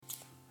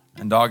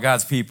And all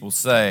God's people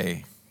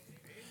say,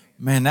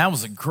 man, that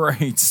was a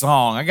great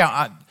song.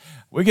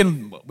 We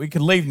can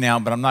leave now,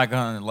 but I'm not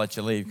going to let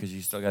you leave because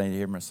you still got to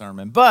hear my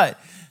sermon. But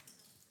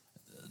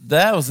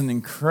that was an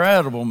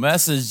incredible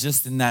message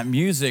just in that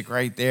music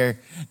right there,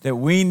 that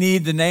we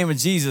need the name of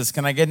Jesus.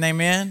 Can I get an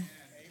amen?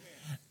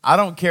 I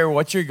don't care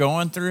what you're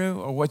going through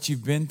or what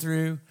you've been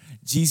through.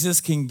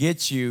 Jesus can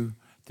get you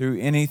through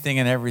anything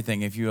and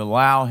everything if you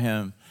allow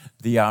him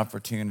the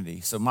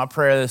opportunity. So my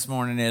prayer this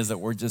morning is that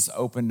we're just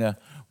open to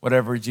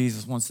whatever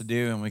Jesus wants to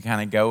do, and we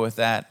kind of go with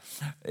that.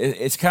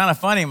 It's kind of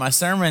funny. My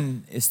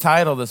sermon is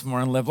titled this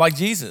morning, Live Like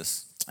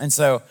Jesus. And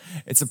so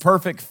it's a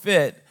perfect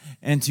fit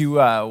into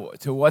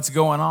to what's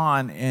going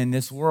on in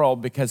this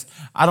world, because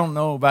I don't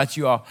know about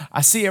you all.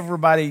 I see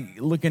everybody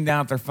looking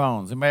down at their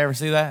phones. Anybody ever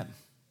see that?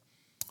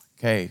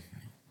 Okay.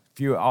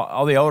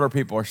 All the older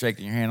people are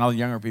shaking your hand. All the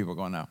younger people are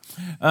going, no.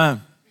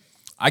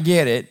 I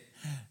get it.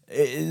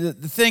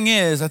 The thing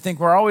is, I think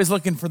we're always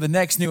looking for the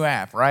next new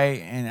app,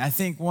 right? And I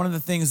think one of the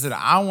things that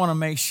I want to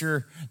make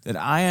sure that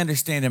I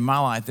understand in my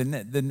life,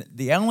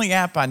 the only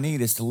app I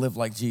need is to live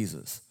like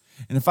Jesus.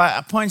 And if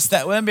I punch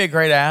that, wouldn't that be a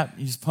great app?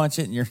 You just punch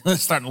it and you're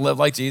starting to live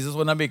like Jesus.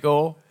 Wouldn't that be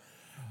cool?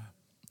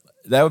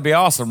 That would be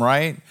awesome,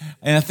 right?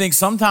 And I think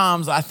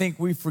sometimes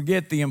we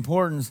forget the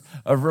importance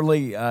of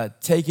really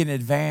taking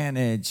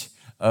advantage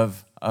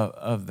of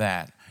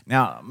that.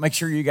 Now, make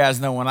sure you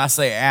guys know when I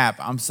say app,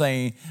 I'm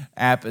saying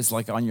app is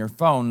like on your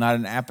phone, not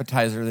an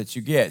appetizer that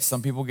you get.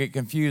 Some people get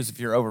confused if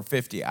you're over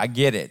 50. I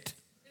get it.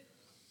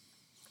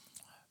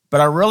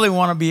 But I really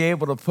want to be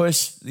able to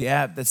push the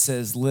app that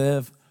says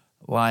live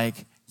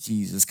like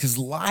Jesus, because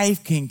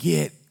life can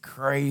get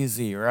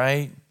crazy,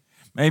 right?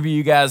 Maybe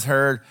you guys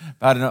heard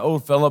about an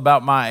old fellow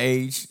about my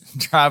age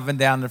driving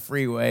down the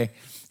freeway.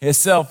 His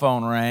cell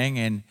phone rang,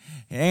 and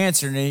he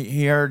answered, and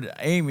he heard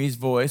Amy's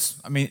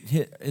voice,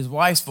 his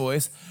wife's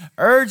voice,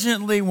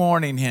 urgently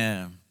warning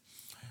him,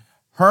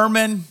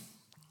 Herman,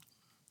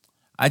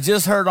 I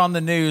just heard on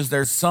the news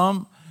there's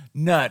some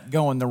nut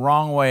going the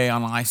wrong way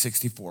on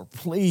I-64.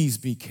 Please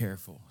be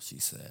careful, she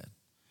said.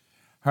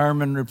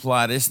 Herman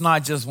replied, it's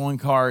not just one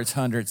car, it's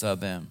hundreds of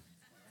them.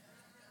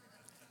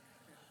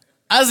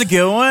 That's a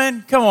good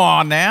one. Come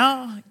on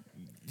now.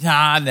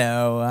 I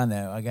know,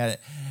 I got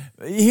it.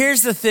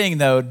 Here's the thing,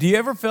 though. Do you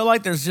ever feel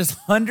like there's just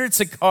hundreds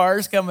of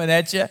cars coming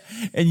at you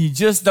and you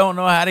just don't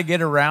know how to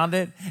get around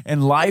it,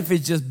 and life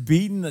is just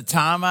beating the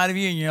time out of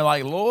you, and you're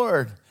like,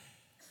 Lord,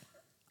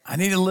 I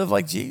need to live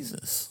like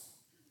Jesus.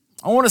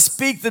 I want to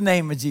speak the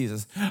name of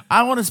Jesus.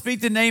 I want to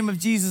speak the name of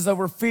Jesus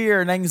over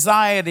fear and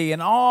anxiety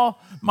and all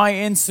my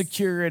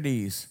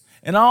insecurities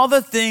and all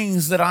the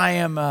things that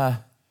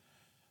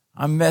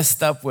I'm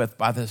messed up with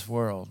by this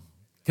world.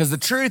 Because the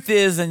truth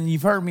is, and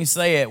you've heard me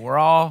say it, we're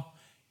all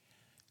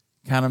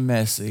kind of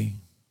messy.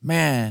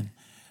 Man,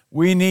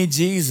 we need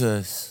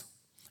Jesus.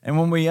 And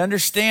when we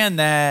understand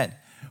that,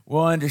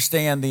 we'll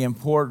understand the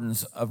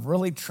importance of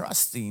really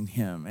trusting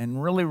him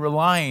and really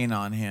relying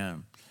on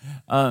him.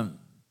 A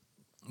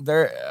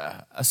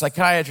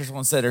psychiatrist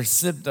once said there's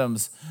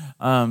symptoms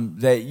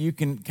that you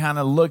can kind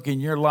of look in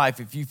your life.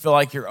 If you feel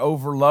like you're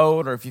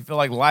overloaded, or if you feel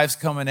like life's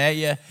coming at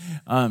you,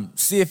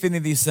 see if any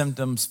of these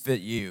symptoms fit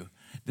you.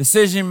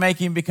 Decision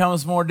making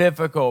becomes more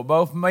difficult,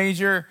 both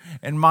major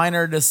and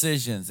minor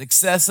decisions.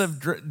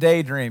 Excessive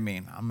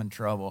daydreaming, I'm in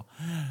trouble.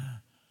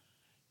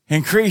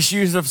 Increased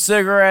use of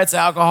cigarettes,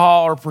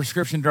 alcohol, or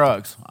prescription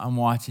drugs. I'm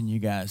watching you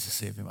guys to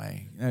see if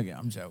anybody, okay,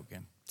 I'm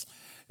joking.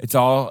 It's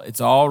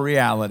all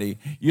reality.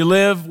 You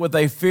live with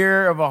a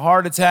fear of a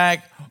heart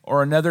attack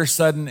or another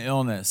sudden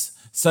illness,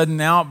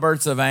 sudden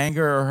outbursts of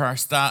anger or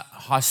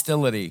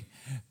hostility,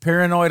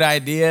 paranoid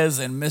ideas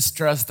and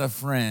mistrust of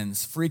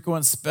friends,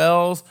 frequent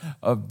spells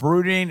of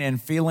brooding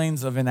and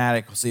feelings of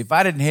inadequacy. If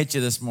I didn't hit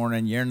you this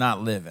morning, you're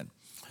not living.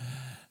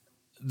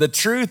 The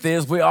truth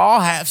is, we all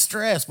have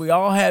stress. We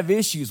all have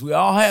issues. We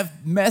all have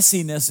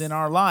messiness in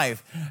our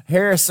life.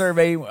 Harris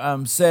survey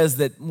says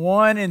that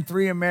 1 in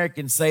 3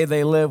 Americans say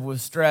they live with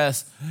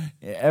stress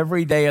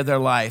every day of their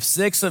life.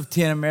 6 of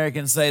 10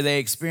 Americans say they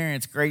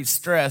experience great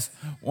stress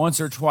once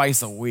or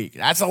twice a week.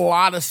 That's a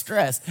lot of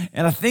stress.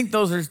 And I think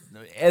those are,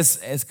 as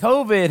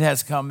COVID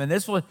has come, and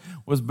this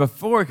was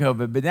before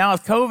COVID, but now as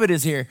COVID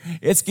is here,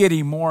 it's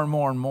getting more and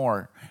more and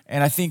more.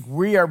 And I think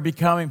we are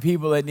becoming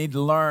people that need to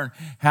learn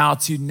how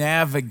to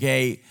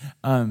navigate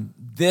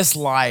this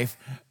life,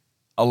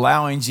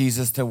 allowing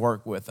Jesus to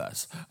work with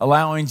us,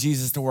 allowing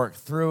Jesus to work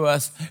through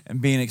us,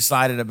 and being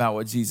excited about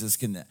what Jesus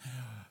can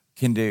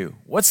do.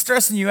 What's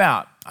stressing you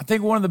out? I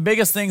think one of the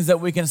biggest things that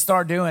we can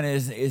start doing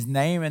is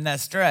naming that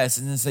stress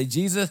and then say,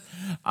 Jesus,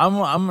 I'm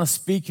going to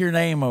speak your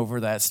name over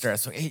that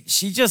stress.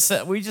 She just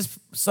said, we just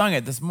sung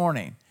it this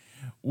morning.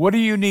 What do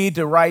you need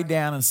to write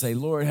down and say,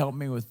 Lord, help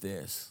me with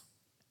this?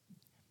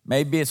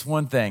 Maybe it's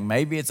one thing.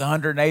 Maybe it's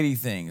 180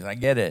 things. I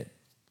get it.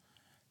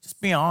 Just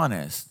be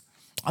honest.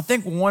 I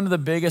think one of the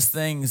biggest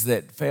things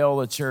that fail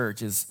the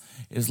church is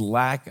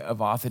lack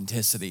of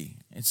authenticity.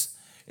 It's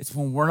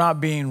when we're not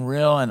being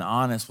real and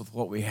honest with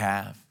what we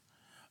have.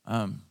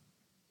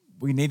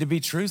 We need to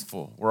be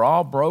truthful. We're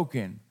all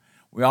broken.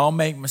 We all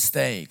make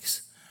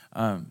mistakes.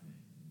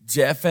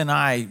 Jeff and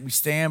I, we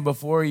stand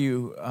before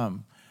you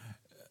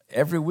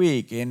every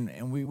week,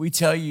 and we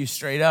tell you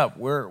straight up,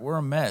 we're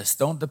a mess.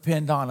 Don't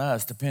depend on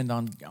us. Depend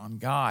on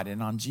God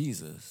and on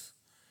Jesus.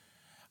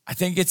 I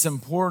think it's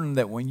important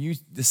that when you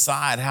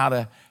decide how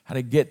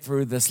to get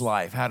through this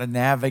life, how to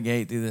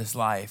navigate through this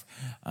life,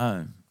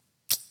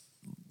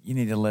 you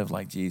need to live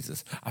like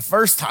Jesus. I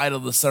first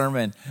titled the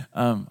sermon,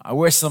 I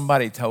wish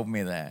somebody told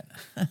me that.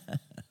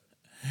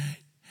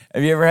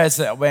 Have you ever had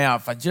say, "Man,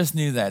 if I just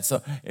knew that"?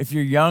 So if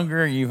you're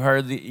younger and you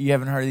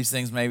haven't heard these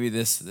things, maybe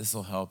this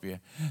will help you.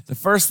 The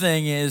first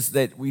thing is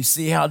that we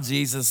see how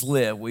Jesus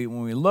lived.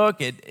 When we look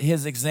at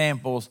his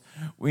examples,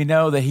 we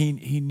know that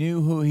he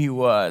knew who he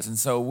was. And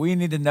so we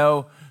need to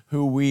know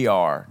who we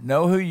are.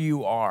 Know who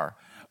you are.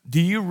 Do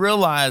you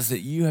realize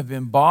that you have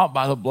been bought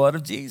by the blood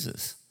of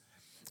Jesus?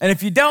 And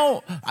if you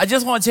don't, I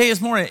just want to tell you this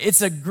morning,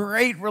 it's a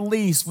great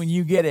release when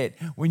you get it,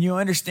 when you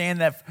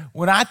understand that.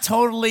 When I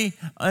totally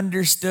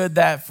understood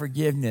that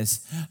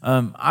forgiveness,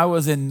 I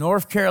was in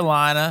North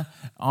Carolina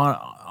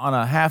on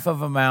a half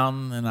of a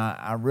mountain, and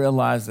I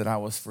realized that I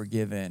was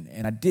forgiven,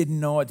 and I didn't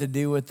know what to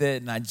do with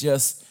it, and I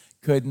just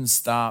couldn't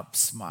stop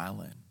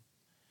smiling.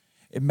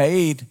 It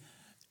made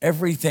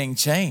everything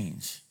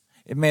change.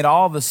 It made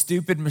all the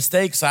stupid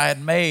mistakes I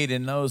had made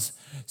in those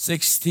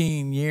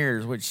 16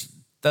 years, which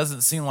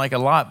doesn't seem like a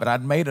lot, but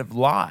I'd made a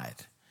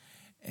lot.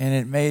 And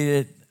it made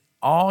it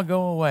all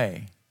go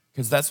away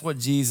because that's what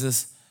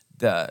Jesus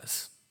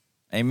does.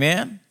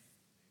 Amen?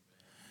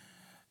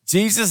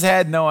 Jesus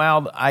had no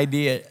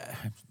idea.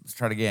 Let's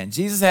try it again.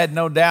 Jesus had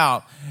no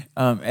doubt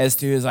as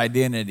to his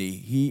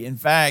identity. In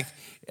fact,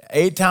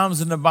 8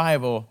 times in the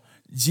Bible,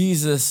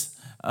 Jesus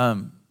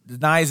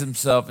denies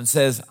himself and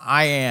says,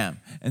 "I am."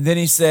 And then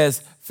he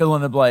says, fill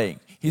in the blank.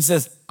 He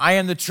says, "I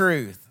am the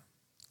truth.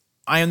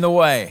 I am the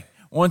way."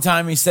 One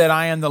time he said,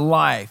 "I am the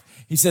life."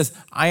 He says,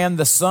 "I am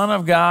the Son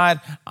of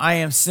God. I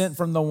am sent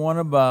from the one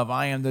above.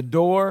 I am the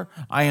door.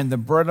 I am the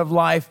bread of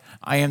life.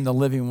 I am the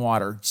living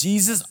water."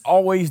 Jesus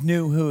always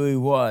knew who he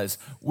was.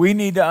 We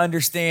need to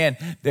understand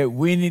that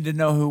we need to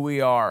know who we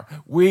are.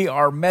 We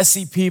are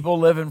messy people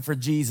living for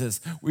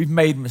Jesus. We've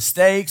made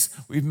mistakes.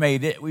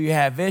 We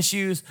have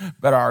issues,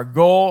 but our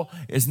goal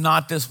is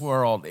not this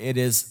world. It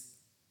is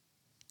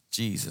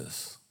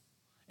Jesus.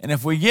 And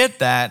if we get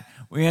that,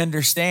 we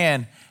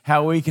understand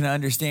how we can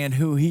understand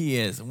who he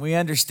is. And we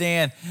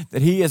understand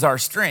that he is our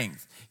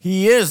strength.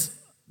 He is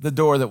the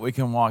door that we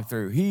can walk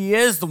through. He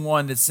is the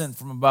one that's sent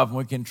from above and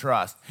we can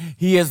trust.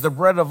 He is the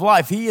bread of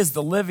life. He is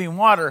the living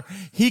water.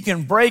 He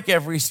can break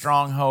every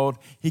stronghold.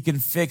 He can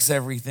fix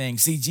everything.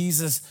 See,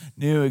 Jesus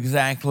knew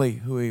exactly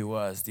who he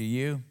was. Do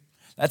you?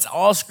 That's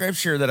all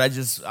scripture that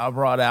I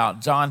brought out.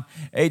 John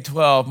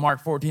 8:12,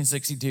 Mark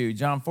 14:62,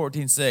 John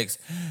 14:6,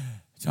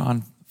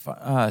 John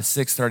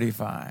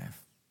 6:35.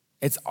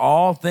 It's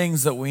all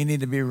things that we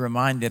need to be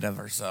reminded of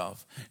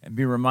ourselves and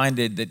be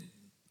reminded that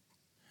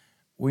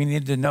we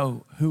need to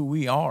know who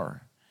we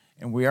are.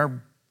 And we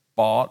are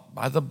bought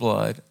by the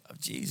blood of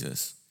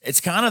Jesus.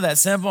 It's kind of that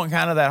simple and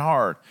kind of that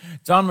hard.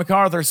 John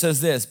MacArthur says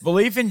this: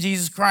 belief in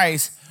Jesus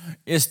Christ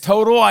is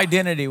total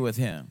identity with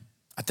him.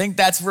 I think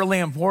that's really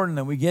important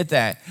that we get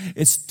that.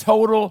 It's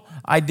total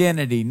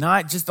identity,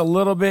 not just a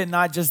little bit,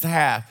 not just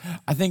half.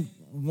 I think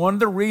one of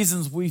the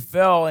reasons we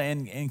fell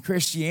in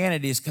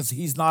Christianity is because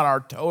he's not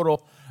our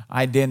total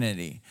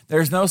identity.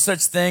 There's no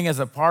such thing as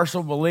a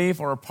partial belief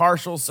or a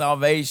partial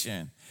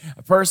salvation.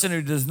 A person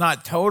who does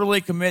not totally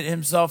commit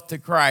himself to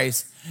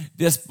Christ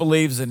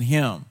disbelieves in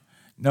him,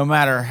 no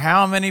matter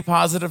how many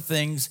positive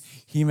things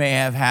he may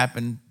have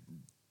happened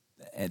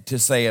to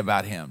say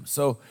about him.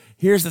 So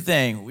here's the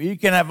thing. You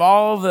can have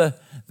all the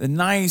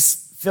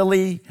nice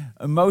Philly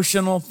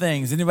emotional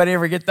things. Anybody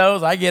ever get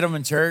those? I get them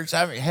in church.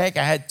 I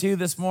had 2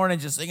 this morning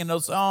just singing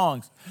those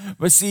songs.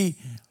 But see,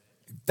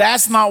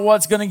 that's not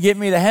what's going to get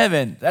me to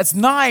heaven. That's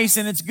nice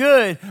and it's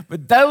good,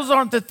 but those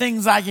aren't the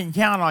things I can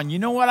count on. You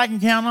know what I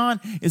can count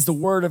on? Is the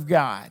Word of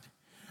God.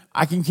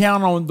 I can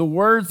count on the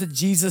words that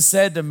Jesus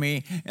said to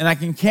me, and I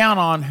can count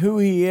on who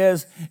he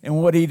is and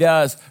what he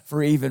does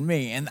for even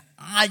me. And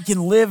I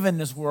can live in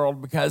this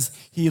world because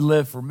he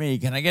lived for me.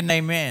 Can I get an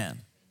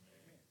amen?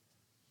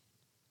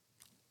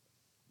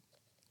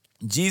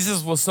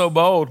 Jesus was so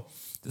bold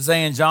to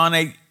say in John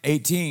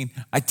 8:18,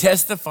 I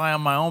testify on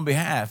my own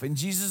behalf. And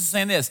Jesus is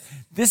saying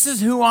this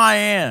is who I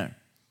am.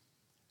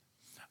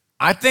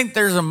 I think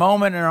there's a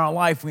moment in our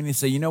life we need to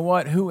say, you know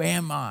what, who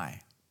am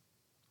I?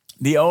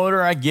 The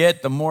older I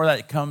get, the more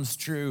that comes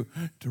true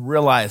to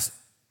realize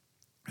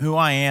who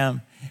I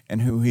am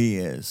and who he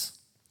is.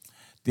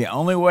 The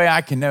only way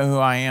I can know who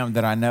I am,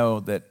 that I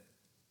know that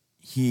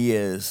he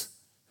is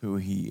who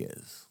he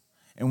is.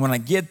 And when I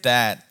get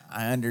that,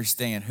 I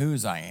understand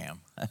whose I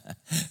am.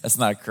 That's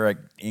not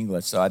correct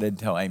English, so I didn't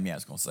tell Amy I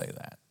was going to say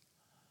that.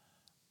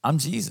 I'm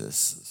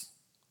Jesus.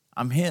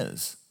 I'm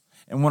his.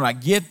 And when I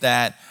get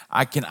that,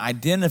 I can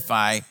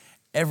identify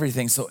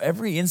everything. So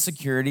every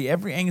insecurity,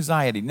 every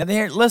anxiety. Now,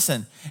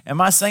 listen, am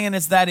I saying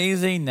it's that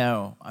easy?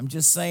 No. I'm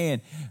just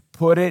saying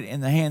put it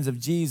in the hands of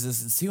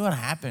Jesus and see what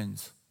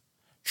happens.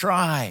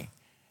 Try.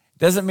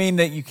 Doesn't mean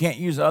that you can't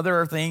use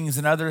other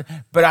things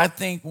but I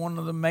think one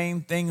of the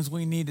main things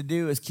we need to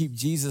do is keep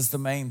Jesus the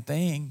main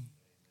thing.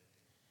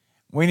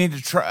 We need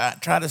to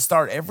try to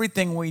start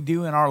everything we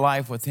do in our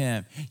life with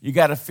him. You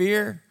got a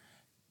fear?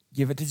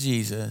 Give it to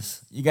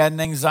Jesus. You got an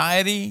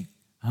anxiety?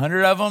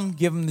 100 of them,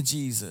 give them to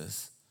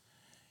Jesus.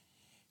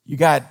 You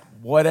got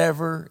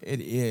whatever it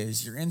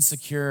is. You're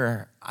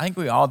insecure. I think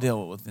we all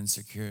deal with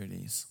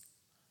insecurities.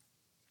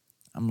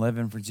 I'm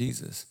living for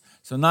Jesus.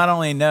 So not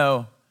only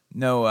know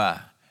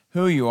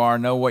who you are,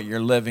 know what you're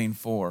living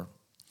for.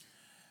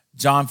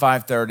 John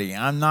 5:30,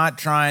 I'm not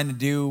trying to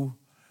do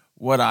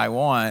what I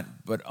want,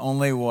 but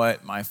only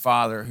what my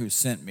Father who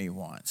sent me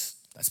wants.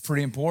 That's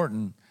pretty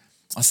important.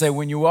 I say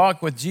when you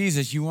walk with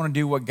Jesus, you want to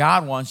do what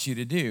God wants you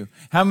to do.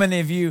 How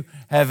many of you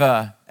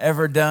have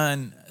ever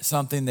done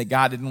something that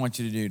God didn't want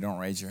you to do? Don't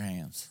raise your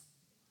hands.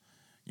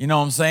 You know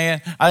what I'm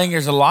saying? I think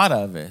there's a lot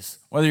of us,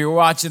 whether you're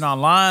watching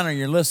online or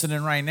you're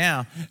listening right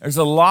now, there's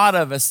a lot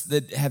of us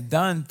that have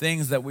done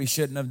things that we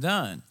shouldn't have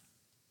done.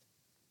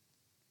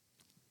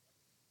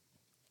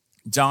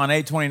 John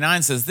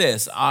 8:29 says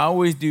this, I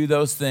always do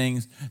those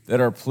things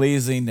that are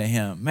pleasing to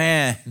him.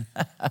 Man,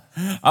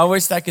 I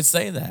wish I could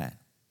say that.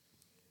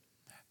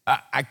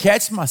 I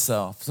catch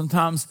myself.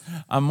 Sometimes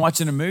I'm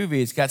watching a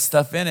movie, it's got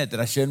stuff in it that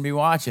I shouldn't be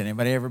watching.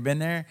 Anybody ever been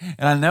there?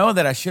 And I know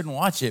that I shouldn't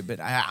watch it, but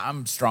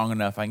I'm strong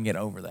enough I can get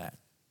over that.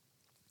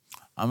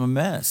 I'm a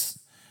mess.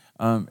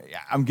 I'm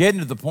getting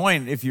to the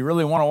point, if you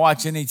really want to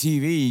watch any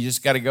TV, you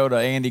just got to go to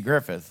Andy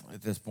Griffith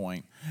at this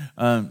point.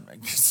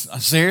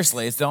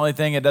 Seriously, it's the only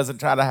thing that doesn't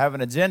try to have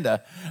an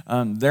agenda.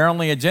 Their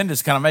only agenda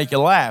is kind of make you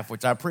laugh,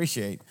 which I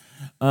appreciate.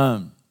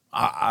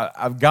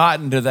 I've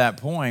gotten to that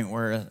point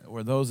where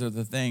those are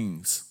the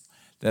things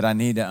that I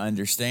need to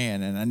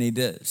understand and I need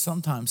to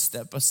sometimes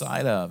step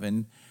aside of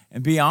and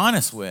be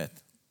honest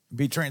with,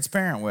 be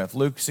transparent with.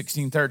 Luke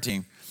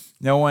 16:13.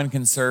 No one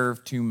can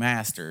serve two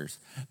masters.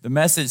 The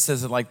Message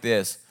says it like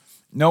this.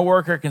 No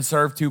worker can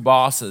serve two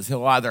bosses.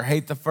 He'll either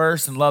hate the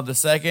first and love the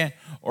second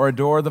or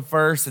adore the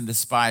first and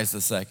despise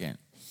the second.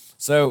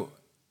 So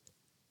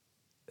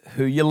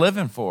who you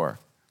living for?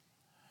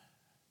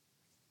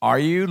 Are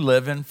you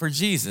living for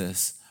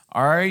Jesus?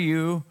 Are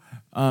you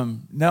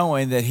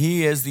knowing that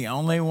he is the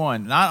only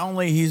one? Not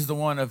only he's the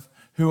one of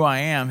who I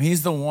am,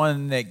 he's the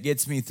one that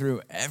gets me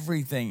through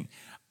everything.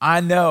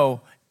 I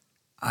know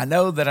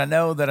that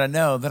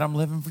I'm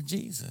living for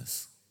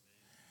Jesus.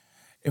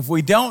 If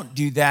we don't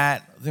do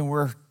that, then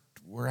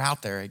we're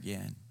out there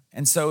again.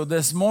 And so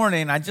this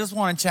morning, I just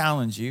want to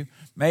challenge you.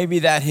 Maybe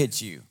that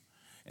hits you.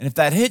 And if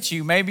that hits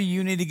you, maybe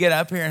you need to get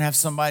up here and have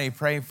somebody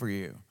pray for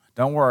you.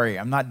 Don't worry,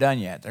 I'm not done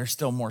yet. There's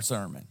still more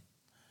sermon.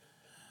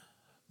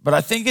 But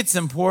I think it's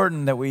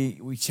important that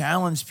we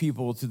challenge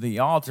people to the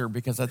altar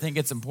because I think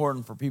it's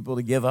important for people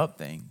to give up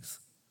things.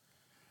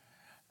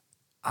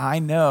 I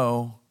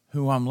know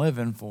who I'm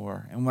living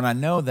for. And when I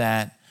know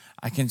that,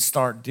 I can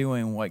start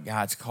doing what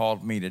God's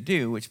called me to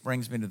do, which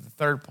brings me to the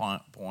third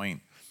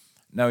point,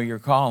 know your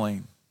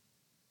calling.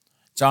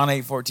 John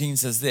 8:14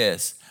 says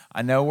this,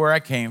 I know where I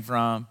came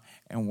from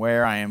and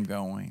where I am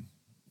going.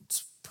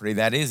 It's pretty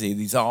that easy.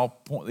 These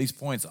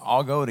points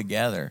all go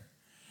together.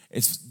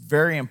 It's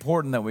very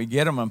important that we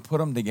get them and put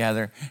them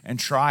together and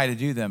try to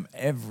do them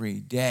every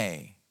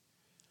day.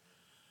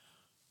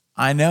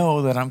 I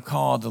know that I'm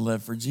called to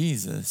live for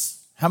Jesus.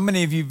 How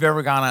many of you have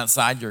ever gone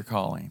outside your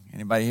calling?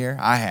 Anybody here?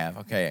 I have.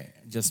 Okay,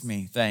 just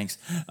me. Thanks.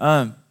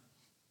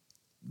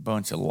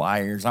 Bunch of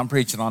liars. I'm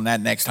preaching on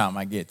that next time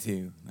I get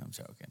to. No, I'm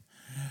joking.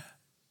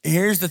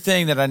 Here's the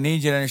thing that I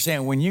need you to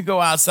understand. When you go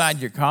outside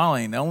your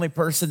calling, the only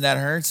person that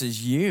hurts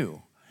is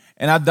you.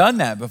 And I've done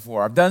that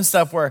before. I've done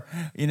stuff where,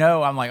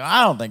 I'm like,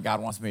 I don't think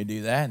God wants me to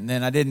do that. And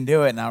then I didn't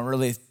do it, and I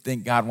really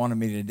think God wanted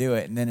me to do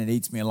it, and then it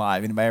eats me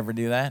alive. Anybody ever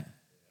do that?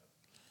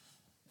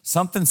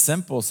 Something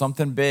simple,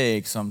 something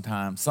big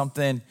sometimes,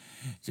 something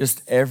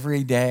just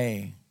every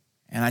day.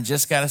 And I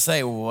just got to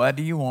say, what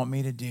do you want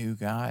me to do,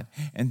 God?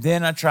 And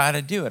then I try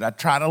to do it. I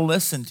try to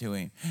listen to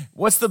him.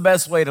 What's the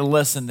best way to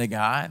listen to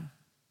God?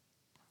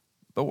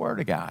 The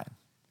Word of God.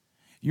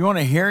 You want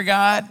to hear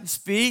God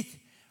speak?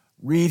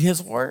 Read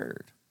his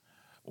Word.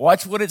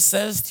 Watch what it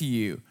says to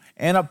you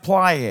and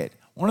apply it.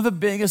 One of the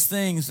biggest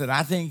things that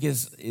I think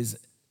is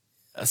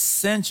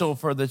essential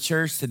for the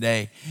church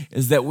today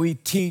is that we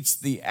teach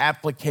the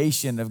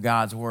application of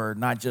God's word,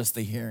 not just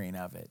the hearing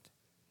of it.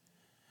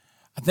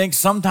 I think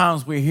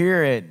sometimes we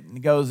hear it and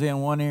it goes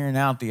in one ear and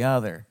out the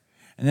other.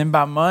 And then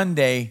by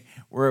Monday,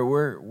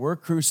 we're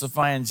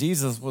crucifying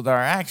Jesus with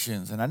our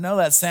actions. And I know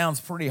that sounds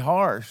pretty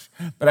harsh,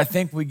 but I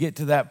think we get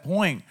to that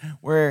point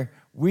where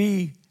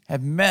we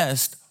have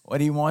missed what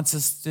he wants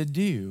us to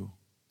do.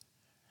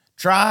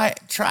 Try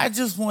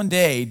just one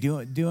day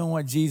doing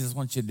what Jesus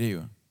wants you to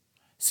do.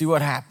 See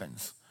what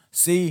happens.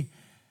 See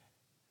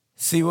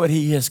what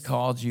he has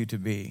called you to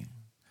be.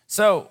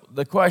 So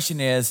the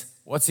question is,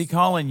 what's he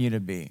calling you to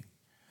be?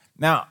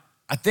 Now,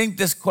 I think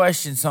this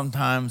question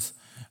sometimes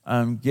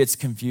gets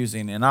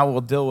confusing, and I will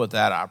deal with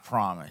that, I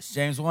promise.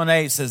 James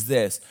 1:8 says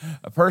this,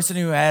 a person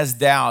who has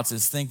doubts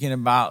is thinking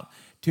about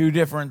two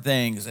different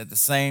things at the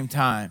same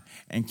time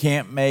and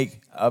can't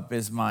make up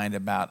his mind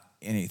about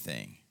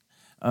anything.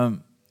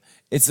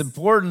 It's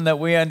important that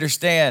we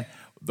understand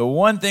the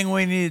one thing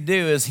we need to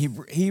do is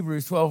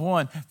Hebrews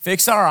 12:1,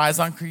 fix our eyes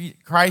on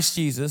Christ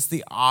Jesus,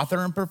 the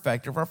author and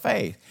perfecter of our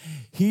faith.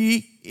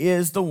 He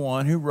is the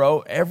one who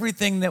wrote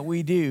everything that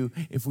we do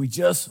if we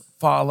just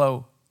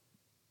follow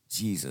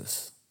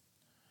Jesus.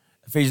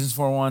 Ephesians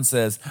 4:1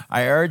 says,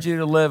 I urge you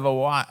to live a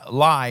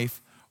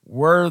life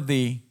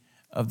worthy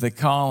of the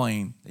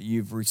calling that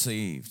you've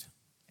received.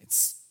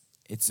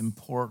 It's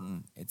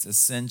important. It's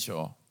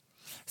essential.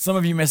 Some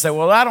of you may say,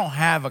 well, I don't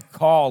have a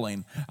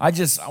calling. I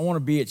want to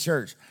be at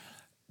church.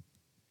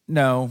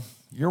 No,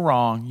 you're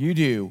wrong. You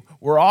do.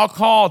 We're all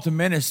called to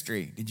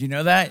ministry. Did you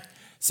know that?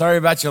 Sorry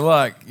about your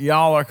luck.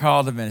 Y'all are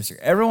called to ministry.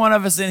 Every one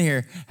of us in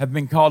here have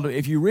been called to,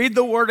 if you read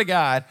the Word of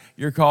God,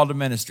 you're called to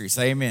ministry.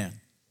 Say amen.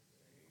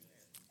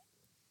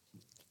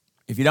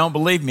 If you don't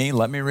believe me,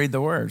 let me read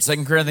the Word.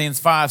 2 Corinthians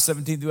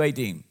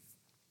 5:17-18.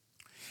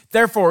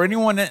 Therefore,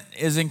 anyone that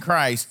is in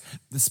Christ,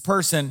 this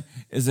person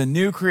is a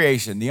new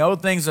creation. The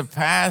old things have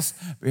passed.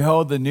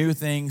 Behold, the new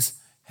things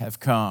have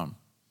come.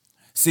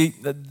 See,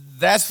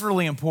 that's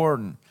really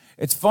important.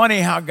 It's funny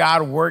how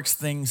God works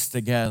things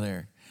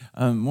together.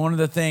 One of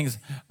the things,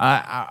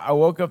 I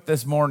woke up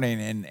this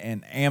morning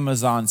and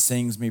Amazon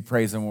sings me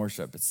praise and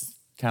worship. It's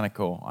kind of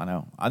cool, I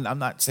know. I'm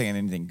not saying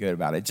anything good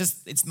about it.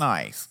 It's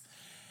nice.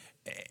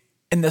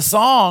 And the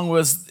song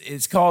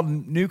it's called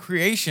New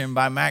Creation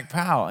by Mac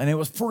Powell. And it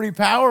was pretty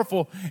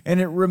powerful. And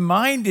it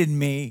reminded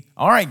me,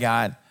 all right,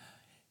 God,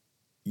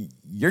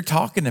 you're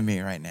talking to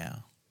me right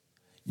now.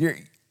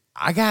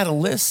 I got to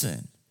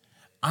listen.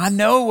 I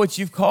know what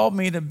you've called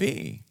me to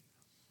be.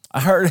 I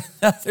heard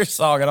another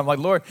song and I'm like,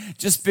 Lord,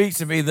 just speak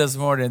to me this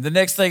morning. The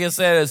next thing it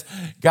said is,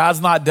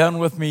 God's not done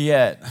with me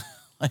yet.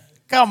 Like,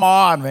 come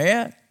on,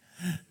 man.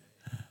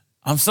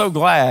 I'm so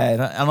glad.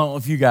 I don't know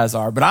if you guys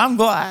are, but I'm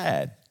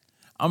glad.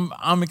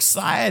 I'm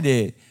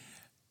excited.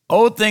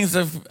 Old things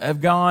have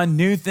gone,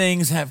 new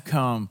things have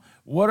come.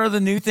 What are the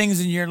new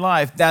things in your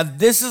life? Now,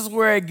 this is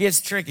where it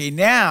gets tricky.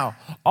 Now,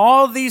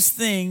 all these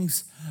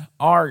things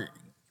are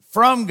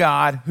from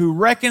God who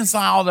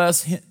reconciled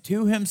us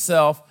to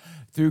himself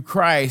through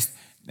Christ.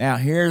 Now,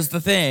 here's the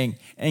thing,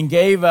 and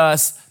gave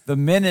us the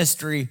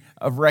ministry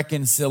of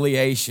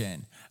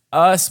reconciliation.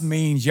 Us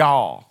means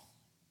y'all.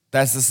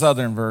 That's the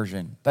Southern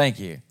version. Thank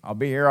you. I'll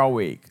be here all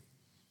week.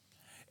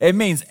 It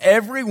means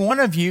every one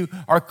of you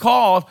are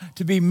called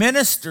to be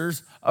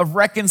ministers of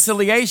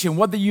reconciliation,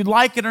 whether you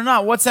like it or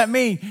not. What's that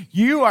mean?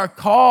 You are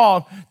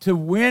called to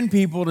win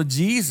people to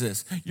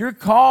Jesus. You're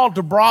called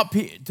to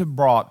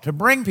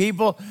bring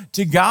people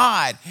to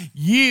God.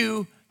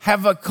 You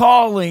have a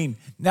calling.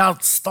 Now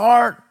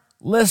start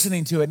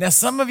listening to it. Now,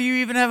 some of you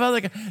even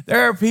have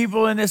there are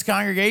people in this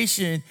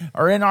congregation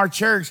or in our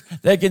church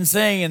that can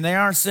sing and they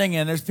aren't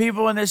singing. There's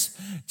people in this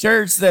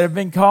church that have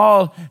been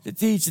called to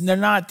teach and they're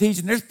not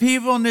teaching. There's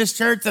people in this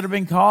church that have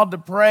been called to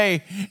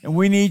pray and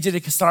we need you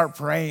to start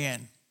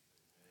praying.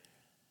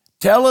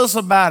 Tell us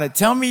about it.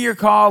 Tell me your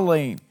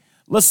calling.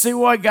 Let's see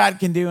what God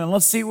can do and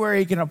let's see where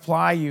he can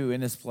apply you in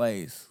this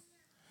place.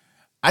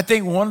 I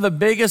think one of the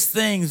biggest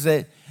things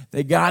that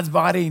God's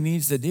body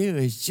needs to do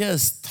is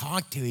just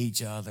talk to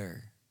each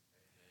other.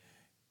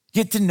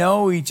 Get to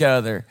know each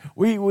other.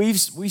 We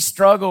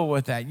struggle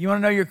with that. You want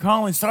to know your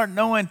calling? Start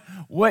knowing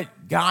what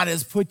God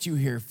has put you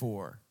here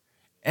for.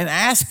 And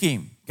ask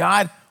him,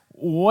 God,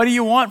 what do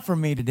you want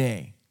from me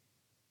today?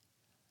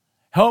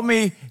 Help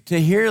me to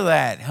hear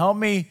that. Help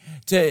me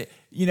to,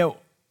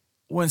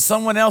 when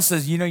someone else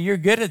says, you're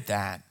good at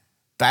that,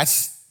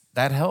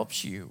 that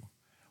helps you.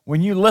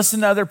 When you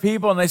listen to other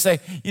people and they say,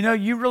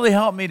 you really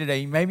helped me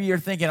today. Maybe you're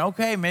thinking,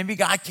 okay, maybe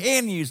God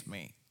can use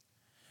me.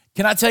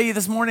 Can I tell you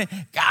this morning,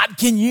 God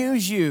can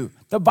use you.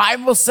 The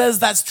Bible says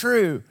that's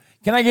true.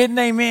 Can I get an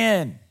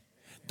amen?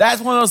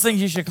 That's one of those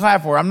things you should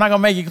clap for. I'm not going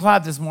to make you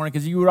clap this morning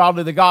because you would all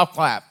do the golf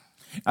clap.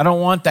 I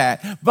don't want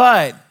that.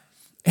 But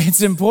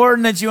it's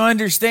important that you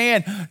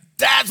understand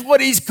that's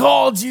what he's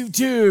called you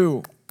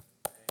to.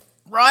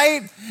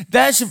 Right?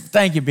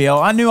 Thank you, Bill.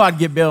 I knew I'd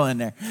get Bill in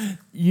there.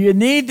 You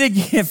need to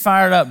get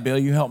fired up, Bill.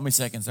 You helped me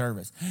second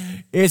service.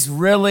 It's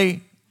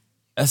really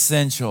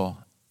essential.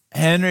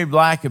 Henry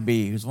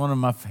Blackaby, who's one of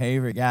my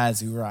favorite guys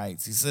who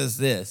writes, he says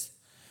this: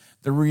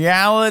 the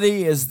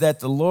reality is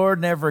that the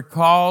Lord never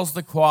calls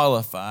the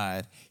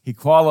qualified. He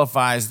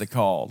qualifies the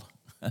called.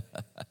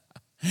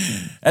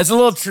 That's a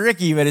little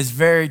tricky, but it's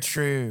very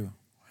true.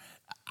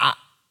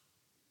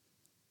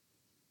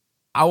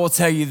 I will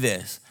tell you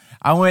this.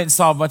 I went and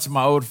saw a bunch of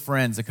my old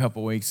friends a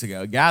couple weeks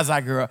ago. Guys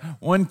I grew up,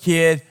 one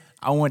kid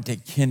I went to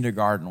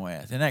kindergarten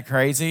with. Isn't that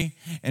crazy?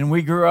 And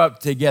we grew up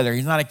together.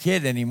 He's not a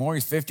kid anymore.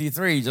 He's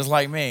 53, just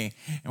like me.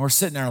 And we're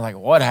sitting there like,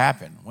 what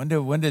happened?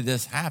 When did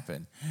this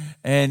happen?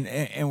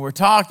 And we're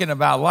talking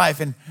about life.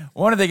 And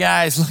one of the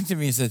guys looked at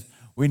me and said,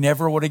 we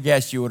never would have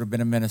guessed you would have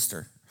been a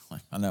minister.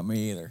 Like, not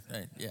me either.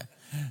 Yeah.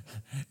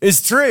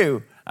 It's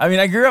true. I mean,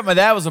 I grew up, my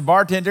dad was a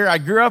bartender. I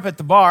grew up at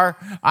the bar.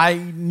 I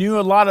knew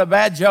a lot of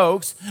bad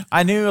jokes.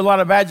 I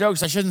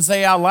shouldn't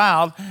say out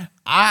loud.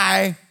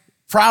 I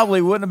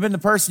probably wouldn't have been the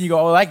person you go,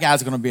 oh, that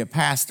guy's going to be a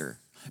pastor.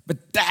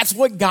 But that's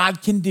what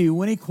God can do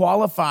when he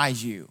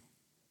qualifies you.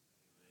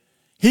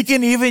 He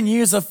can even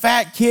use a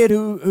fat kid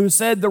who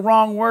said the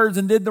wrong words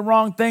and did the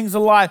wrong things a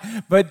lot,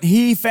 but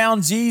he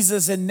found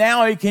Jesus, and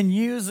now he can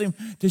use him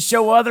to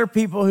show other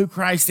people who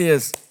Christ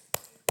is.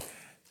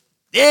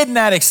 Isn't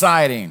that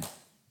exciting?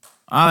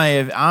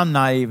 I'm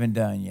not even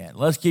done yet.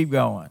 Let's keep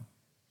going.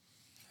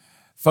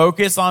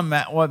 Focus on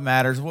what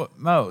matters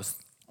most.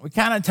 We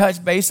kind of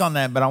touched base on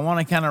that, but I want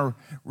to kind of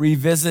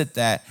revisit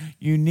that.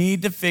 You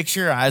need to fix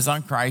your eyes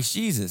on Christ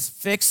Jesus.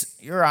 Fix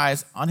your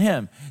eyes on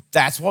him.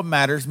 That's what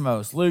matters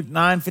most. Luke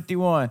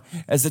 9:51,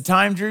 as the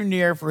time drew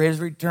near for his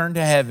return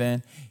to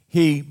heaven,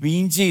 he,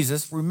 being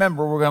Jesus,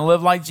 remember, we're going to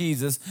live like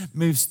Jesus,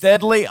 moved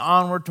steadily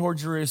onward toward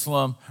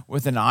Jerusalem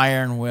with an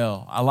iron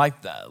will. I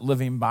like the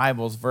Living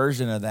Bible's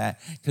version of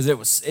that because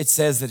it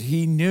says that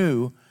he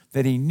knew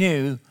that he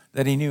knew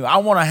that he knew. I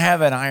want to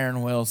have an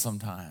iron will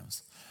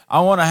sometimes. I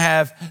want to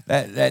have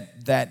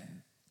that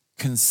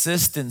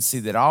consistency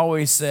that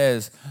always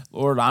says,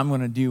 Lord, I'm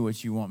going to do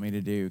what you want me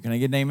to do. Can I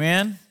get an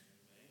amen?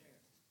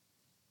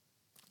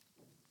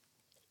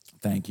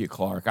 Thank you,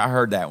 Clark. I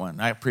heard that one.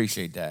 I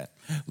appreciate that.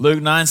 Luke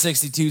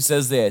 9:62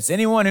 says this,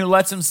 anyone who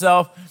lets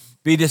himself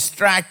be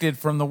distracted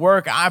from the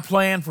work I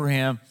plan for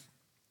him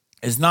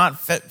is not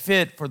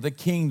fit for the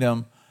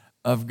kingdom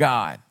of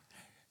God.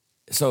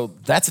 So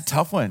that's a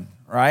tough one,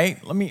 right?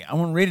 I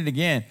want to read it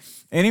again.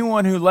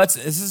 Anyone who this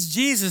is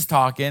Jesus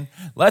talking,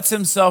 lets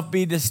himself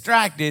be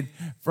distracted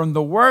from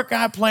the work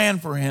I plan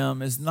for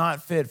him is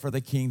not fit for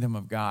the kingdom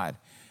of God.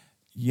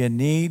 You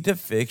need to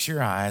fix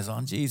your eyes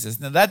on Jesus.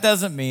 Now, that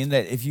doesn't mean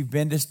that if you've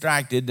been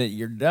distracted that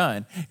you're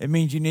done. It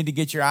means you need to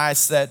get your eyes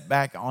set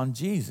back on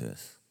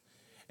Jesus.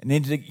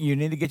 You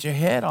need to get your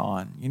head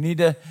on. You need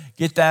to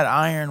get that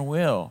iron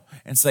will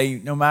and say,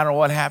 no matter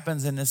what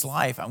happens in this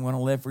life, I'm going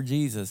to live for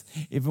Jesus.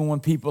 Even when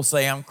people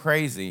say I'm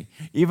crazy,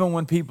 even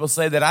when people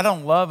say that I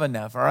don't love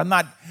enough or I'm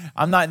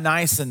not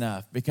nice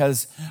enough,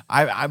 because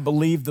I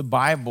believe the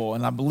Bible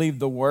and I believe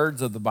the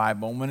words of the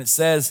Bible. And when it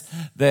says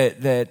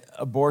that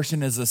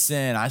abortion is a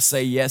sin, I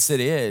say, yes, it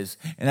is.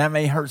 And that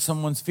may hurt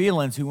someone's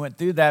feelings who went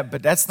through that,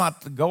 but that's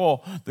not the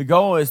goal. The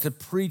goal is to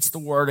preach the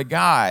word of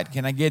God.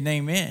 Can I get an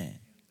amen?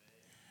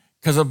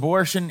 Because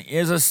abortion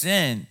is a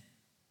sin.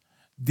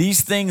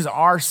 These things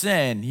are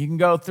sin. You can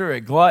go through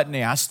it.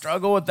 Gluttony, I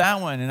struggle with that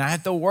one, and I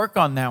have to work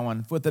on that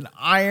one with an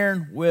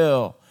iron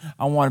will.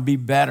 I want to be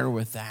better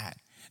with that.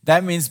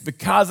 That means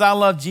because I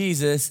love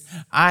Jesus,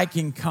 I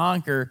can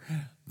conquer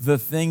the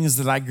things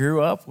that I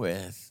grew up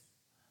with.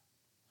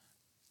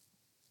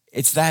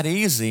 It's that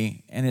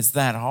easy, and it's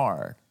that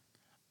hard.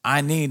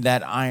 I need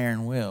that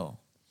iron will.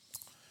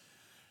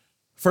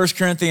 1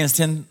 Corinthians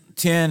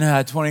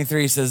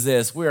 10:23 says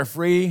this, we are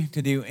free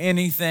to do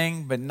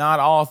anything, but not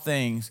all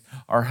things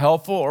are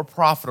helpful or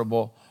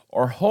profitable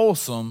or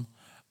wholesome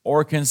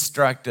or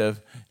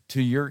constructive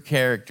to your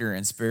character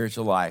and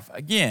spiritual life.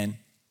 Again,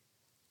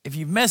 if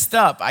you've messed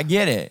up, I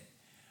get it.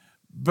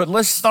 But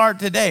let's start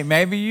today.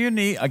 Maybe you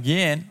need,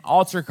 again,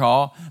 altar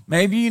call.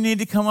 Maybe you need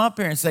to come up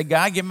here and say,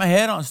 God, get my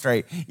head on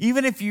straight.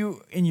 Even if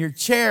you, in your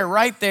chair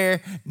right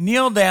there,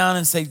 kneel down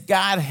and say,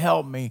 God,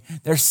 help me.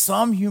 There's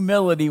some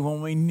humility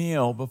when we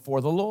kneel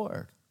before the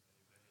Lord.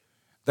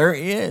 There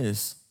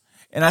is.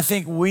 And I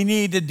think we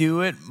need to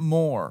do it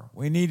more.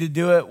 We need to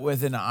do it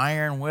with an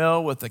iron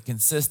will, with the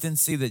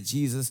consistency that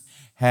Jesus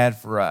had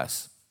for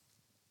us.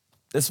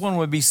 This one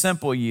would be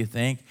simple, you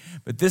think,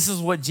 but this is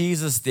what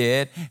Jesus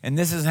did, and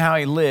this is how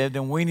he lived,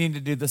 and we need to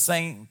do the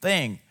same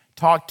thing.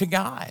 Talk to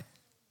God.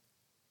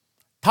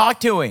 Talk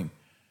to him.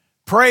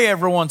 Pray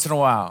every once in a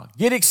while.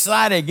 Get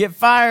excited. Get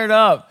fired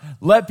up.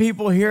 Let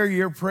people hear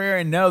your prayer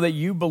and know that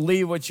you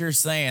believe what you're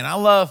saying. I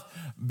love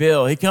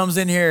Bill. He comes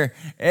in here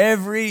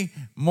every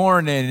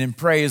morning and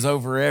prays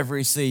over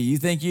every seat. You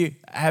think you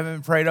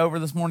haven't prayed over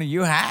this morning?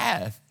 You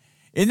have.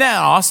 Isn't that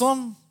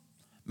awesome?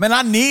 Man,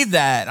 I need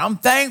that. I'm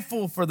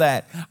thankful for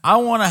that. I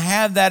want to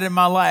have that in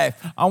my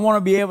life. I want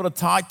to be able to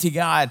talk to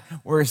God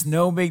where it's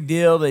no big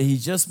deal that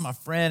he's just my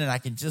friend and I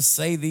can just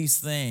say these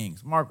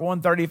things. Mark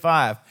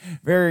 1:35,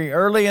 very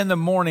early in the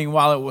morning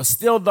while it was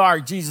still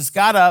dark, Jesus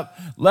got up,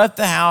 left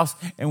the house,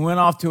 and went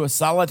off to a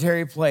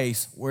solitary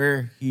place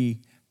where he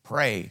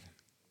prayed.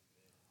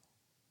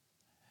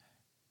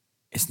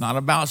 It's not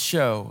about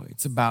show.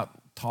 It's about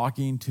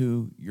talking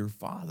to your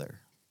Father.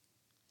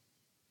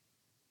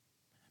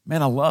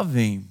 Man, I love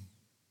him.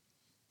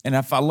 And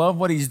if I love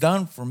what he's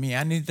done for me,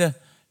 I need to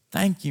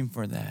thank him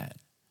for that.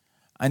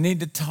 I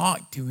need to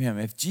talk to him.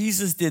 If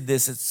Jesus did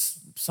this, it's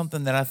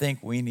something that I think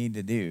we need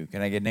to do.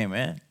 Can I get an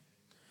amen?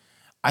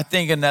 I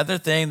think another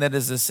thing that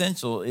is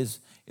essential is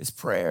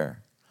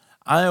prayer.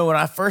 I know when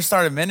I first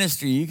started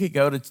ministry, you could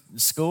go to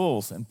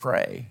schools and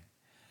pray.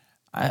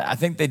 I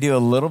think they do a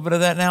little bit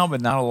of that now,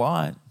 but not a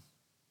lot.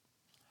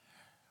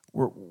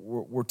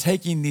 We're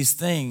taking these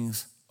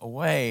things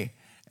away.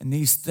 And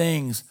these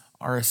things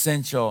are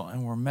essential,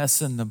 and we're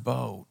missing the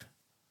boat.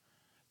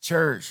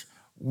 Church,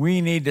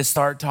 we need to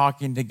start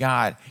talking to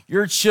God.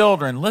 Your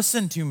children,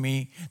 listen to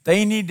me,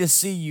 they need to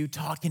see you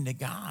talking to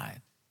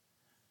God.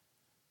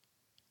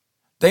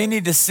 They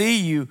need to see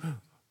you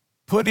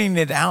putting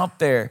it out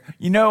there.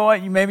 You know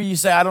what? Maybe you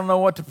say, I don't know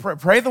what to pray.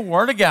 Pray the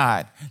Word of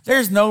God.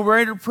 There's no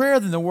greater prayer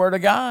than the Word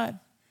of God.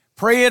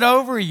 Pray it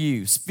over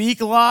you.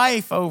 Speak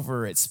life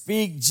over it.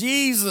 Speak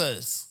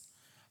Jesus.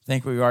 I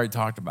think we've already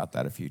talked about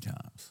that a few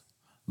times.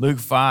 Luke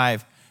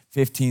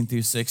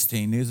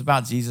 5:15-16. News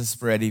about Jesus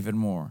spread even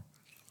more.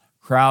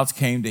 Crowds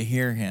came to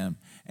hear him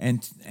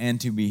and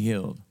to be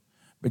healed.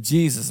 But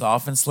Jesus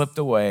often slipped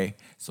away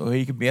so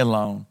he could be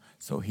alone,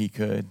 so he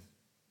could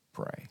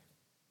pray.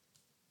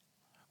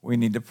 We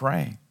need to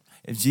pray.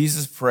 If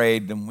Jesus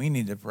prayed, then we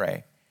need to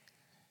pray.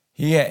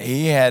 He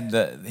had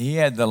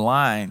the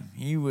line.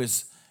 He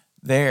was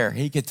there.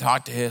 He could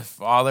talk to his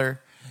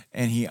Father,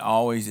 and he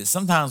always is.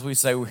 Sometimes we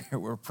say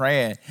we're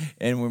praying,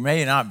 and we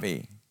may not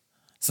be.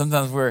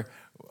 Sometimes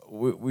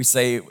we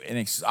say,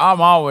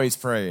 I'm always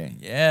praying.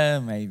 Yeah,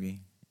 maybe.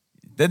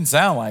 Doesn't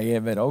sound like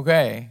it, but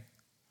okay.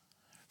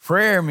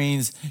 Prayer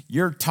means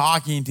you're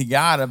talking to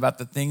God about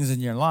the things in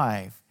your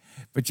life,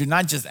 but you're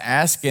not just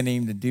asking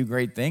him to do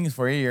great things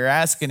for you. You're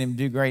asking him to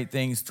do great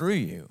things through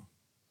you.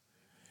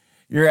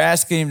 You're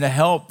asking him to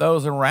help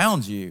those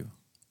around you.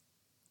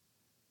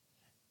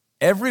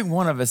 Every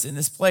one of us in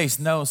this place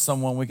knows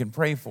someone we can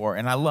pray for,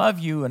 and I love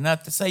you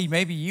enough to say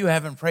maybe you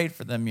haven't prayed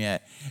for them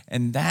yet,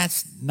 and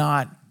that's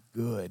not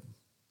good.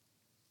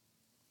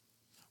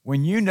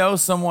 When you know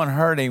someone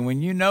hurting,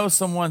 when you know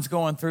someone's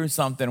going through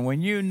something,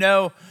 when you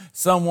know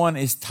someone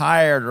is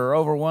tired or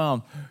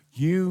overwhelmed,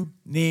 you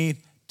need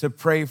to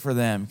pray for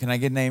them. Can I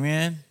get an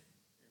amen?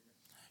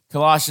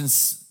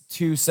 Colossians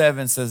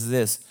 2:7 says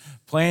this,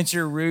 plant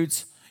your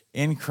roots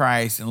in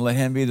Christ and let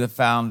him be the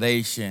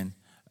foundation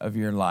of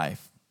your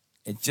life.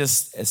 It's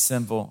just as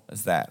simple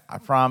as that. I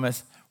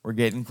promise we're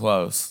getting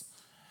close.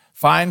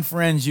 Find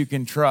friends you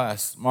can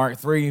trust. Mark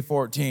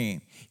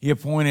 3:14. He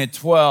appointed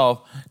 12,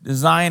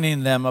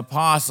 designing them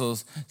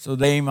apostles so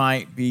they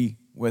might be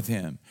with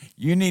him.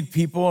 You need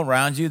people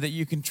around you that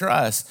you can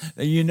trust,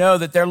 that you know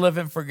that they're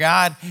living for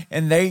God,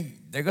 and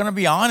they're going to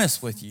be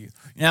honest with you.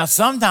 Now,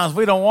 sometimes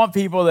we don't want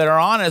people that are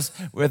honest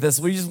with us.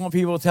 We just want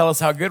people to tell us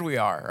how good we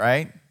are,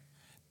 right?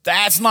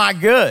 That's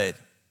not good.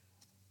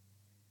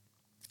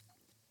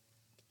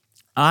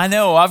 I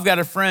know I've got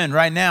a friend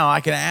right now.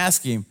 I can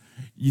ask him,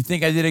 you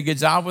think I did a good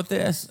job with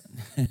this?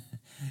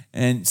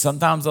 And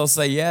sometimes they'll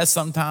say yes.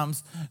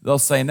 Sometimes they'll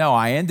say no.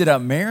 I ended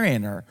up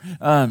marrying her.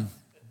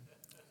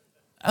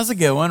 That's a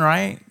good one,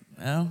 right?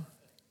 No?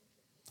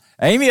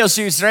 Amy will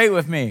shoot straight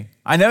with me.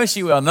 I know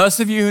she will. Most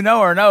of you who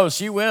know her know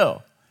she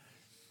will.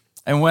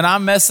 And when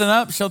I'm messing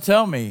up, she'll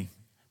tell me,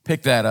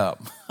 pick that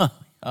up.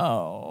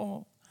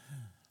 Oh,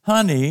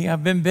 honey,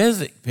 I've been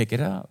busy. Pick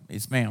it up.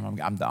 Yes, ma'am,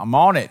 I'm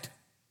on it.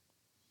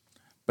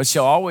 But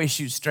she'll always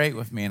shoot straight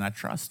with me, and I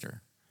trust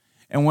her.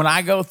 And when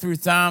I go through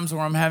times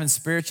where I'm having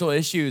spiritual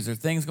issues or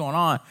things going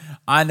on,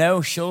 I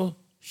know she'll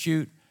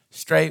shoot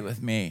straight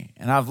with me.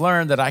 And I've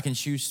learned that I can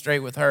shoot straight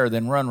with her,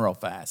 then run real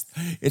fast.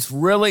 It's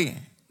really,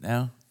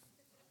 no,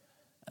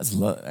 that's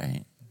look.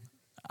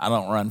 I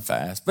don't run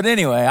fast. But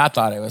anyway, I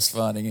thought it was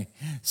funny.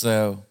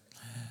 So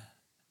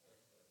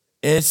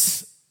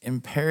it's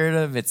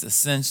imperative, it's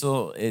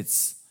essential,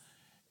 it's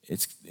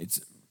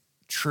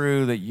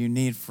true that you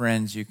need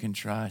friends you can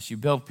trust. You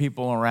build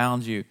people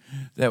around you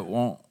that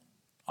won't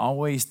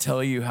always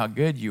tell you how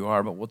good you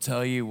are, but will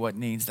tell you what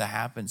needs to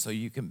happen so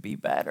you can be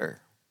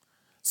better,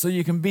 so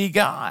you can be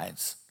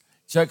God's.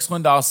 Chuck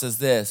Swindoll says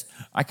this,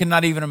 I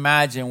cannot even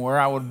imagine where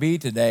I would be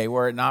today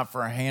were it not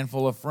for a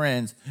handful of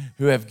friends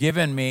who have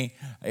given me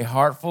a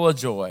heart full of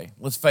joy.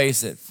 Let's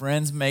face it,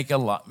 friends make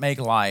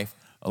life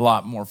a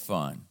lot more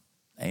fun.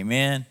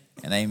 Amen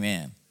and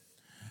amen.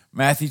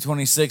 Matthew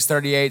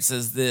 26:38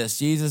 says this,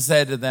 Jesus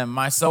said to them,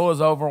 my soul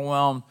is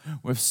overwhelmed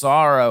with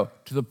sorrow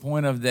to the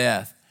point of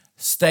death.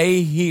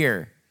 Stay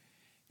here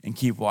and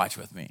keep watch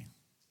with me.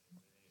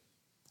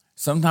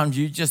 Sometimes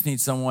you just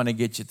need someone to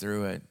get you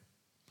through it.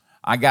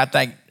 I got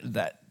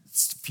that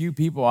few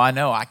people I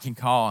know I can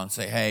call and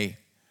say, hey,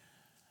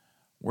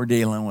 we're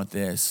dealing with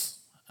this.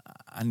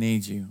 I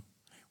need you.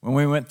 When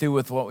we went through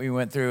with what we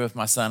went through with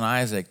my son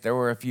Isaac, there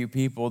were a few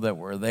people that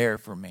were there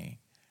for me,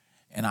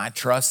 and I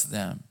trust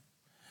them.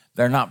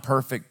 They're not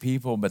perfect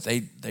people, but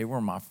they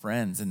were my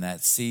friends in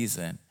that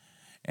season,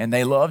 and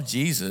they loved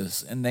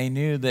Jesus, and they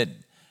knew that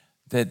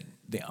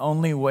the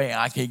only way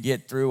I could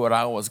get through what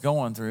I was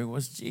going through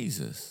was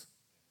Jesus.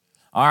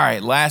 All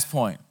right, last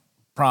point.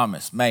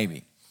 Promise,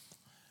 maybe.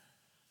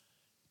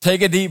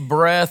 Take a deep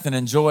breath and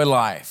enjoy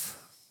life.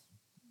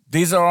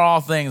 These are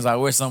all things I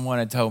wish someone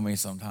had told me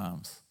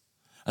sometimes.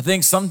 I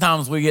think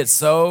sometimes we get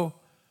so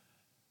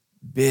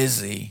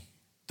busy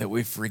that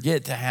we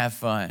forget to have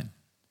fun.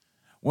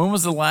 When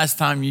was the last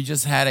time you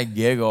just had a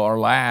giggle or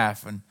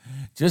laugh and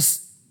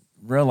just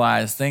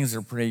realize things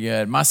are pretty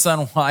good. My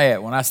son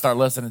Wyatt, when I start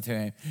listening to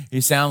him,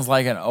 he sounds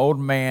like an old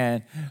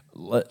man,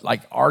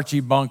 like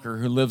Archie Bunker,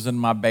 who lives in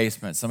my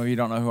basement. Some of you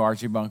don't know who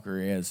Archie Bunker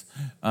is.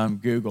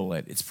 Google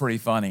it. It's pretty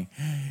funny.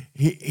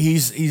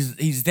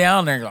 He's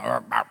down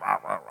there.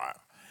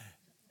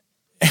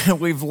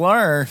 And we've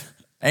learned,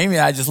 Amy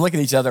and I just look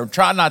at each other and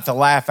try not to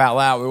laugh out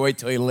loud. We wait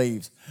till he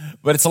leaves.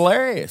 But it's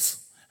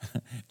hilarious.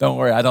 Don't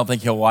worry, I don't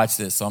think he'll watch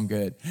this, so I'm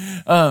good.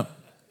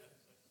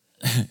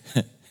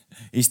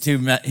 He's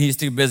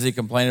too busy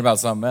complaining about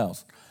something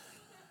else.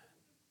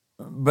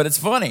 But it's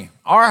funny.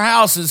 Our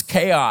house is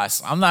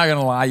chaos. I'm not going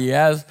to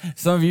lie.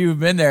 Some of you have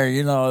been there,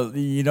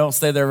 you don't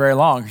stay there very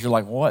long because you're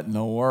like, what in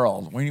the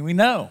world? We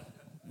know.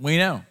 We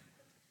know.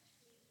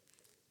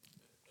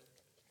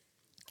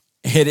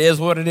 It is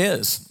what it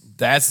is.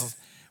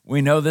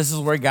 We know this is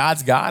where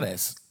God's got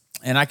us.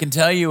 And I can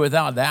tell you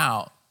without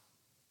doubt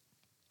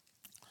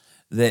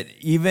that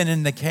even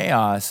in the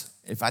chaos,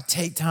 if I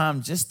take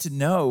time just to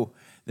know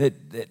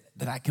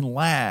that I can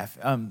laugh.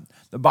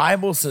 The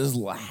Bible says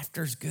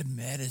laughter's good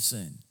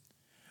medicine.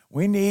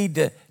 We need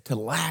to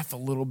laugh a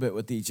little bit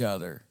with each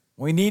other.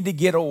 We need to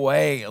get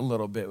away a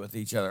little bit with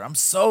each other. I'm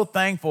so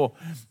thankful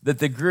that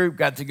the group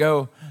got to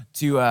go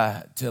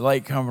to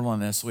Lake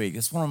Cumberland this week.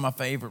 It's one of my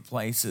favorite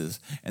places.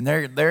 And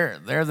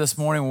they're this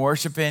morning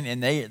worshiping,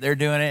 and they're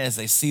doing it as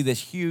they see this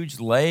huge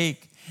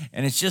lake.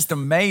 And it's just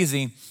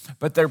amazing.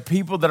 But they're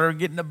people that are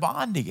getting to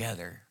bond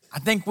together. I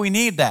think we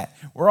need that.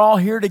 We're all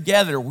here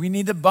together. We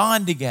need to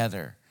bond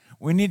together.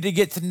 We need to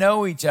get to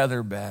know each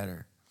other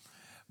better.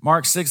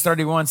 Mark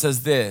 6:31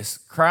 says this,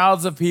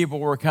 crowds of people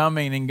were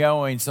coming and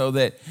going so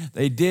that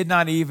they did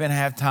not even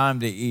have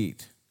time to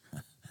eat.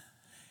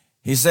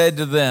 He said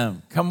to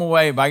them, come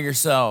away by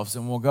yourselves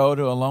and we'll go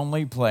to a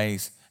lonely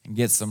place and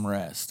get some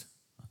rest.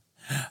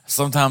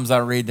 Sometimes I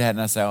read that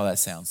and I say, oh, that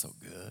sounds so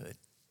good.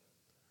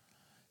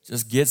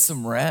 Just get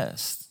some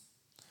rest.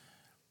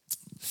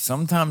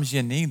 Sometimes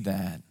you need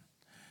that.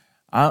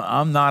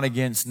 I'm not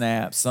against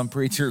naps. Some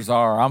preachers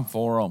are. I'm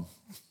for them.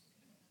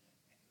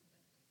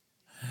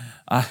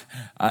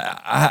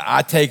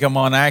 I take them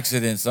on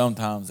accident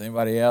sometimes.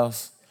 Anybody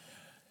else?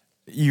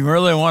 You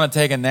really want to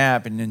take a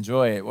nap and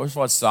enjoy it. Let's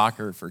watch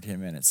soccer for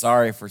 10 minutes.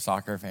 Sorry for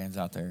soccer fans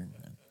out there.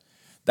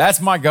 That's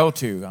my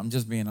go-to. I'm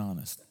just being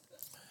honest.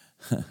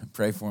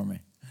 Pray for me.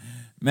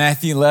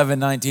 Matthew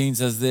 11:19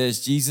 says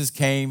this, Jesus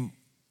came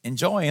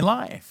enjoying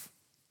life.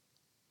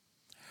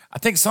 I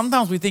think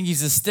sometimes we think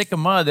he's a stick of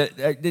mud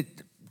that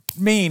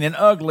mean and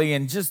ugly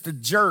and just a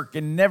jerk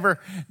and never.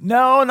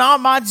 No, not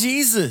my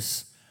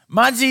Jesus.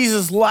 My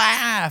Jesus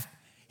laughed.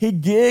 He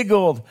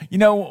giggled.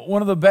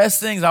 One of the best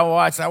things I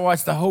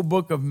watched the whole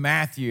book of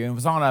Matthew, and it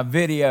was on a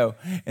video.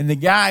 And the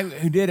guy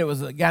who did it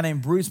was a guy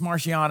named Bruce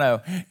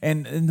Marciano.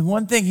 And the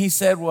one thing he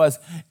said was,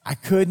 I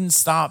couldn't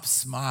stop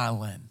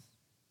smiling.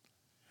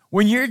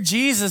 When you're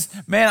Jesus,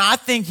 man, I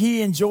think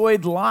he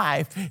enjoyed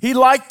life. He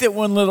liked it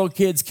when little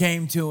kids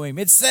came to him.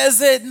 It says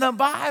it in the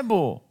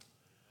Bible.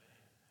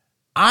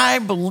 I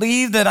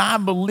believe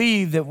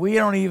that we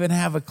don't even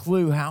have a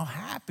clue how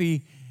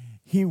happy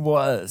he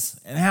was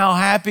and how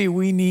happy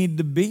we need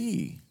to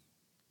be.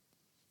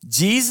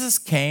 Jesus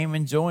came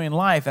enjoying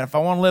life. And if I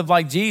want to live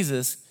like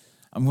Jesus,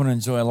 I'm going to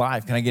enjoy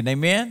life. Can I get an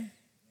amen?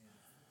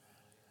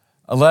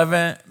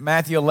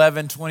 Matthew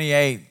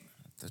 11:28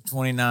 to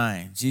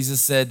 29.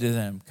 Jesus said to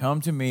them,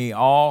 come to me,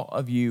 all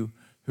of you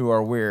who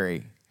are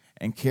weary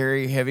and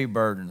carry heavy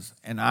burdens,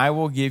 and I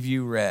will give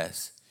you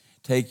rest.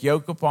 Take my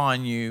yoke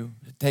upon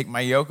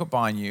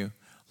you.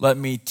 Let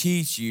me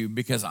teach you,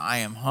 because I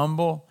am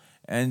humble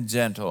and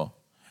gentle,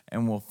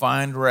 and will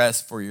find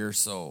rest for your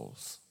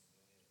souls.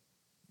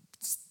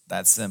 It's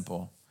that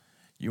simple.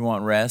 You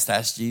want rest?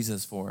 Ask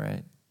Jesus for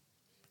it.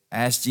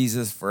 Ask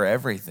Jesus for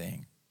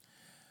everything.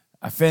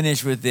 I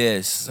finish with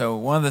this. So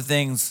one of the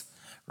things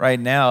right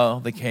now,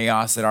 the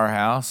chaos at our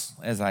house,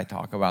 as I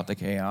talk about the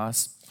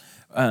chaos,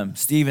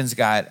 Stephen's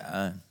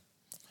got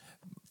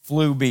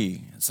flu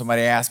B.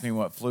 Somebody asked me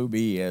what flu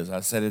B is.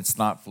 I said it's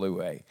not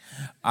flu A.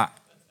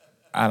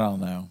 I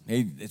don't know.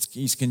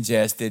 He's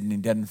congested and he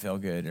doesn't feel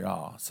good at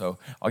all. So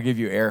I'll give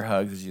you air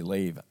hugs as you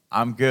leave.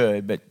 I'm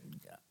good, but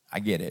I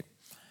get it.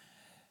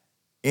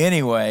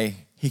 Anyway,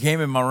 he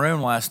came in my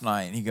room last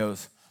night and he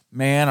goes,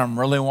 man, I'm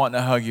really wanting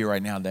to hug you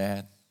right now,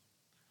 Dad.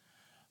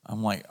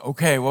 I'm like,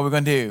 okay, what are we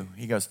going to do?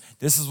 He goes,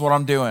 this is what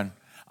I'm doing.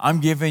 I'm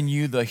giving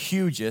you the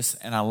hugest,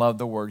 and I love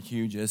the word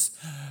hugest,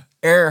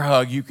 air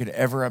hug you could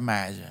ever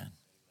imagine.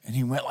 And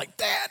he went like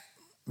that.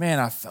 Man,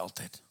 I felt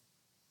it.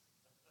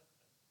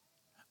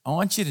 I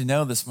want you to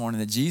know this morning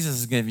that Jesus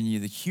is giving you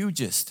the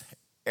hugest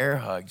air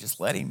hug. Just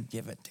let him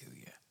give it to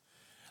you.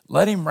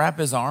 Let him wrap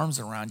his arms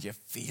around you.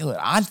 Feel it.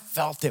 I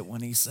felt it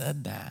when he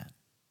said that.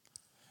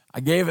 I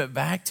gave it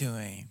back to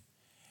him.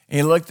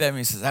 He looked at me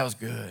and says, that was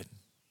good.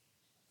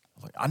 I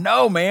was like, I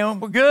know, man,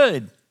 we're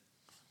good.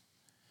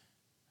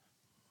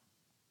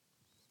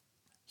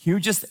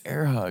 Hugest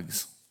air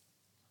hugs.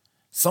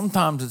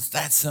 Sometimes it's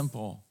that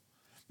simple.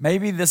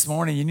 Maybe this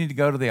morning you need to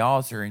go to the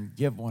altar and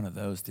give one of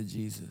those to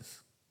Jesus.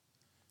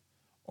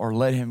 Or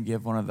let him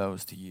give one of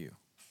those to you.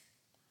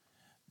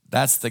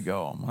 That's the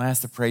goal. I'm going to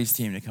ask the praise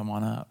team to come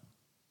on up.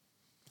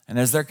 And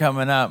as they're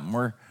coming up,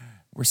 we're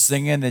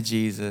singing to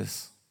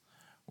Jesus.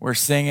 We're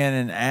singing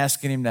and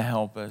asking him to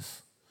help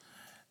us.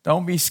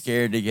 Don't be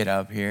scared to get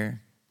up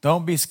here.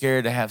 Don't be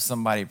scared to have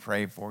somebody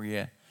pray for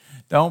you.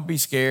 Don't be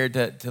scared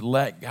to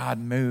let God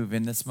move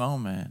in this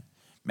moment.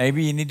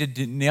 Maybe you need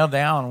to kneel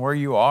down where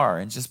you are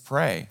and just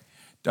pray.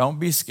 Don't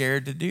be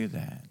scared to do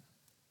that.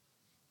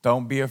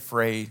 Don't be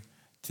afraid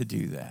to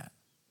do that.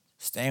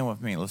 Stand with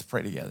me. Let's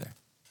pray together.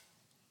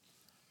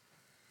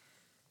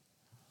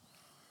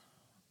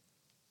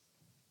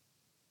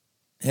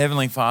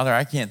 Heavenly Father,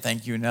 I can't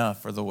thank you enough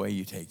for the way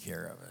you take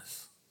care of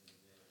us.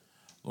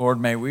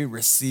 Lord, may we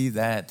receive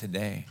that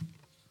today.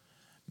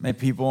 May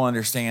people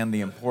understand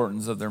the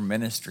importance of their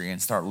ministry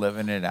and start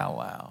living it out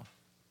loud.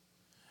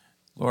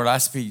 Lord, I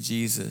speak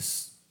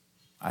Jesus.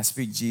 I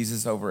speak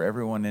Jesus over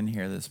everyone in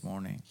here this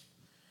morning.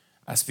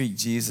 I speak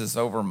Jesus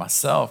over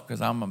myself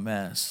because I'm a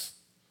mess.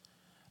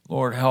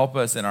 Lord, help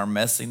us in our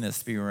messiness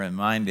to be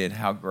reminded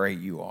how great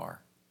you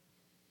are,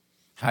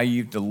 how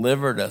you've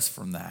delivered us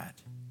from that,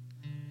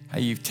 how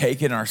you've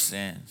taken our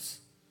sins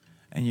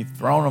and you've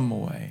thrown them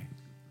away.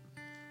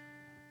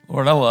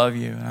 Lord, I love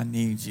you and I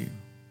need you.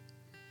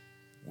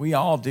 We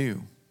all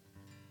do.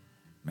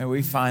 May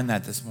we find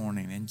that this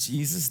morning. In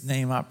Jesus'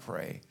 name I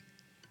pray.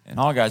 And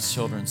all God's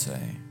children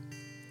say,